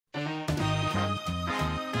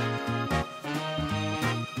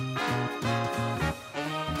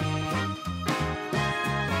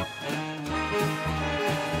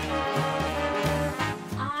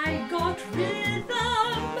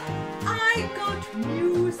got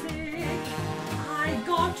music. I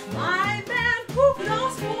got my man who could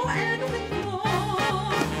ask for anything more.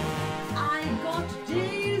 I got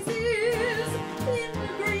daisies in the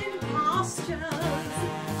green pastures.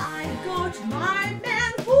 I got my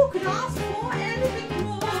man who could ask for anything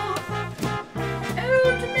more.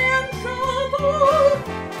 Old man trouble,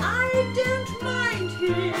 I don't mind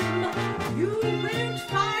him. You won't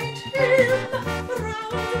find him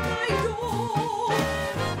around my door.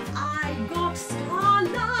 I got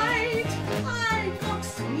starlight, I got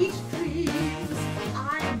sweet dreams.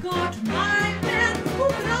 I got my man who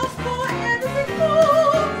could ask for anything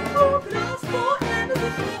more. Who could ask for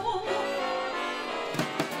anything more.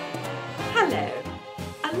 Hello.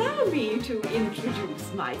 Allow me to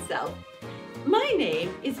introduce myself. My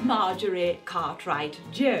name is Marjorie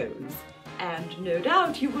Cartwright-Jones, and no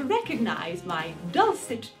doubt you will recognise my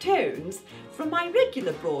dulcet tones from my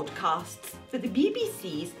regular broadcasts for the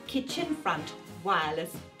BBC's Kitchen Front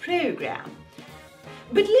Wireless programme.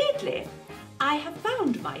 But lately, I have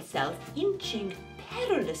found myself inching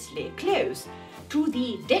perilously close to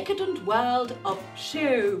the decadent world of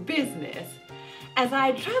show business as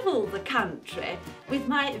I travel the country with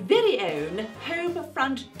my very own home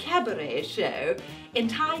front cabaret show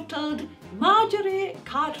entitled Marjorie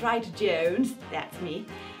Cartwright-Jones, that's me,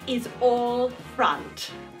 is all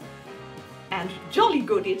front. And jolly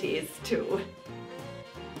good it is too.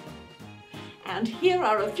 And here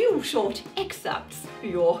are a few short excerpts for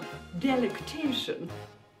your delectation.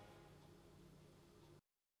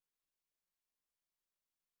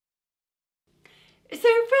 So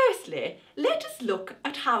firstly, let us look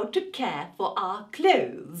at how to care for our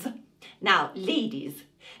clothes. Now, ladies,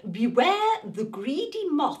 beware the greedy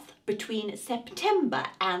moth between September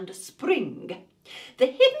and spring. The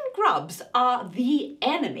hidden grubs are the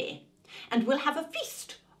enemy and will have a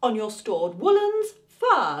feast on your stored woolens,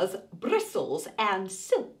 furs, bristles and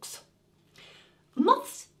silks.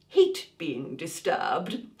 Moths hate being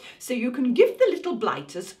disturbed, so you can give the little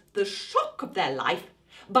blighters the shock of their life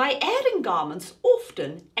by airing garments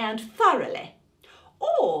often and thoroughly,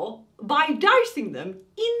 or by dousing them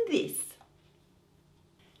in this.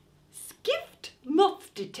 Skift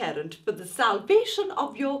moth deterrent for the salvation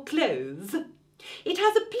of your clothes. It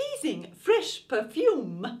has a pleasing fresh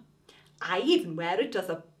perfume. I even wear it as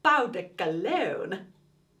a powder cologne.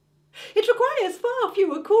 It requires far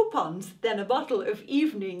fewer coupons than a bottle of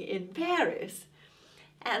Evening in Paris,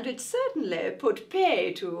 and it certainly put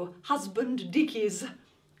pay to husband Dickie's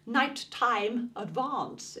nighttime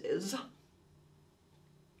advances.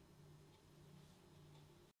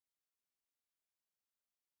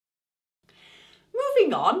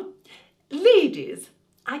 Moving on, ladies,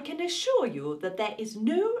 I can assure you that there is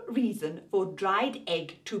no reason for dried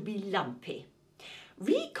egg to be lumpy.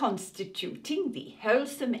 Reconstituting the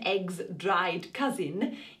wholesome egg's dried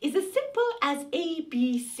cousin is as simple as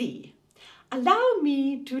ABC. Allow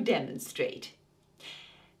me to demonstrate.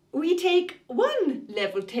 We take 1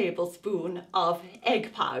 level tablespoon of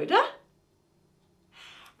egg powder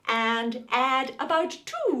and add about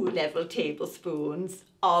 2 level tablespoons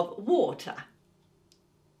of water.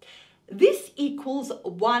 This equals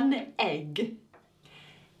 1 egg.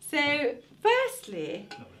 So firstly,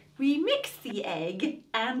 we mix the egg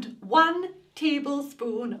and 1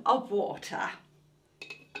 tablespoon of water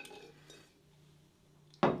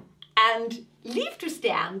and leave to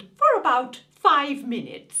stand for about 5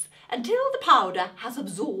 minutes until the powder has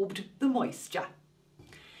absorbed the moisture.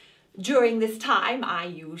 During this time, I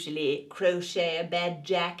usually crochet a bed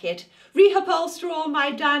jacket, reupholster all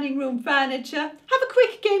my dining room furniture, have a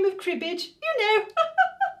quick game of cribbage, you know.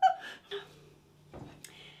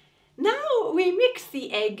 Now we mix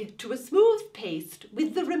the egg to a smooth paste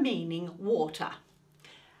with the remaining water.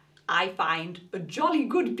 I find a jolly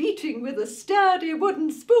good beating with a sturdy wooden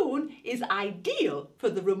spoon is ideal for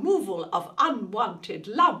the removal of unwanted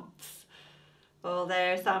lumps,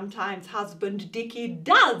 although sometimes husband Dickie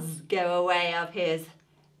does go away of his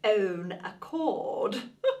own accord.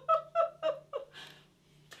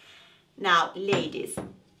 Now, ladies,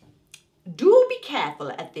 do be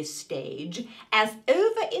careful at this stage, as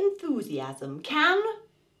over-enthusiasm can,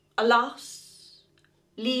 alas,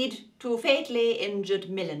 lead to fatally injured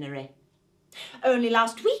millinery. Only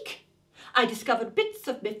last week, I discovered bits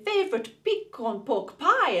of my favourite pecan pork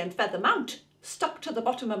pie and feather mount stuck to the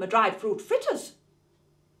bottom of my dried fruit fritters.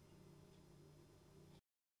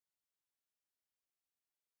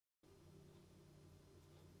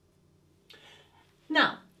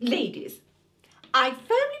 Now, ladies, I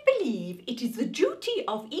firmly believe it is the duty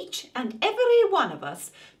of each and every one of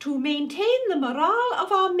us to maintain the morale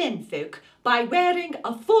of our menfolk by wearing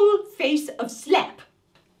a full face of slap.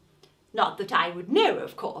 Not that I would know,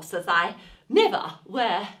 of course, as I never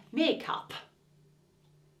wear makeup.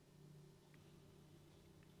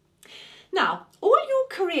 Now, all you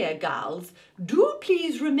career gals, do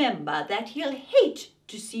please remember that he'll hate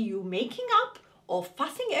to see you making up or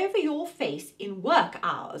fussing over your face in work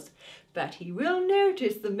hours, but he will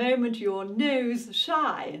notice the moment your nose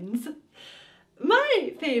shines.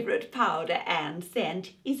 My favourite powder and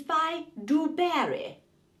scent is by Dewberry.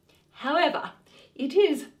 However, it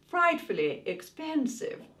is frightfully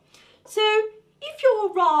expensive. So, if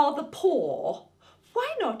you're rather poor,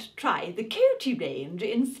 why not try the Coty range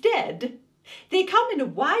instead? They come in a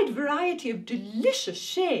wide variety of delicious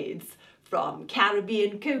shades, from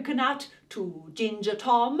Caribbean coconut to ginger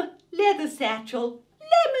tom, leather satchel,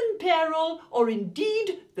 lemon peril, or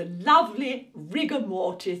indeed the lovely rigor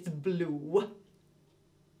mortis blue.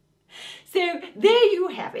 So there you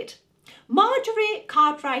have it. Marjorie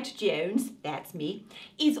Cartwright-Jones, that's me,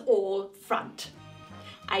 is all front.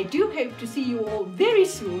 I do hope to see you all very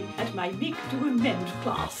soon at my Make Do and Mend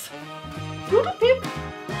class. Toodle pip!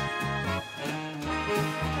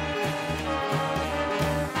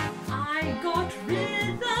 I got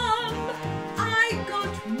rhythm, I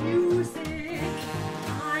got music,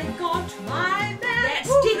 I got my man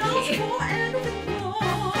who loves more and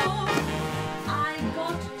more. I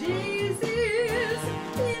got daisies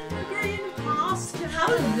in the green pasture. How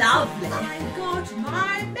lovely! I got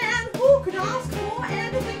my man who could ask for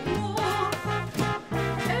anything more.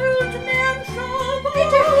 Old man trouble, I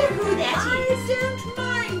don't know who that I is. don't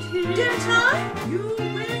mind him. Don't I? You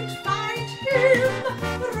won't find him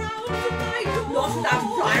around my door. Not without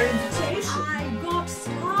prior invitation. I got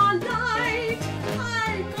starlight,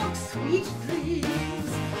 I got sweet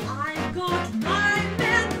dreams, I got my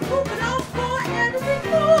man who could ask for anything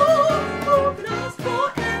more, who could ask for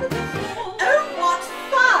anything more. Oh, what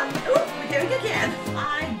fun! Oh, we're going again. I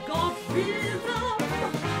got rhythm,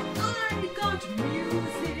 I got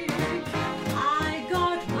music, I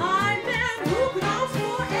got my man who could ask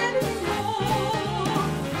for anything more.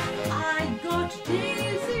 I got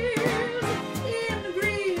daisies in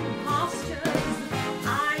green pastures,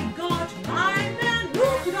 I got my man who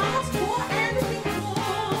could ask for anything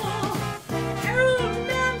more. Old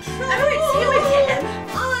man trouble, Oh, it's you again.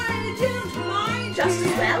 I don't mind Just as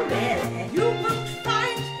him. well, really. You won't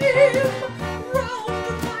find him round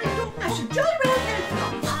my door. I should jolly well hope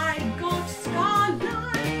not. I got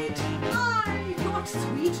starlight, I got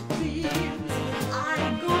sweet dreams, I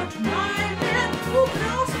got my man who could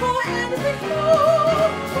ask for anything more,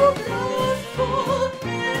 who could ask for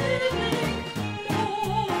anything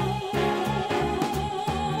more.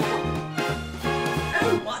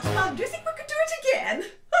 Oh, what fun! Do you think we could do it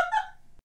again?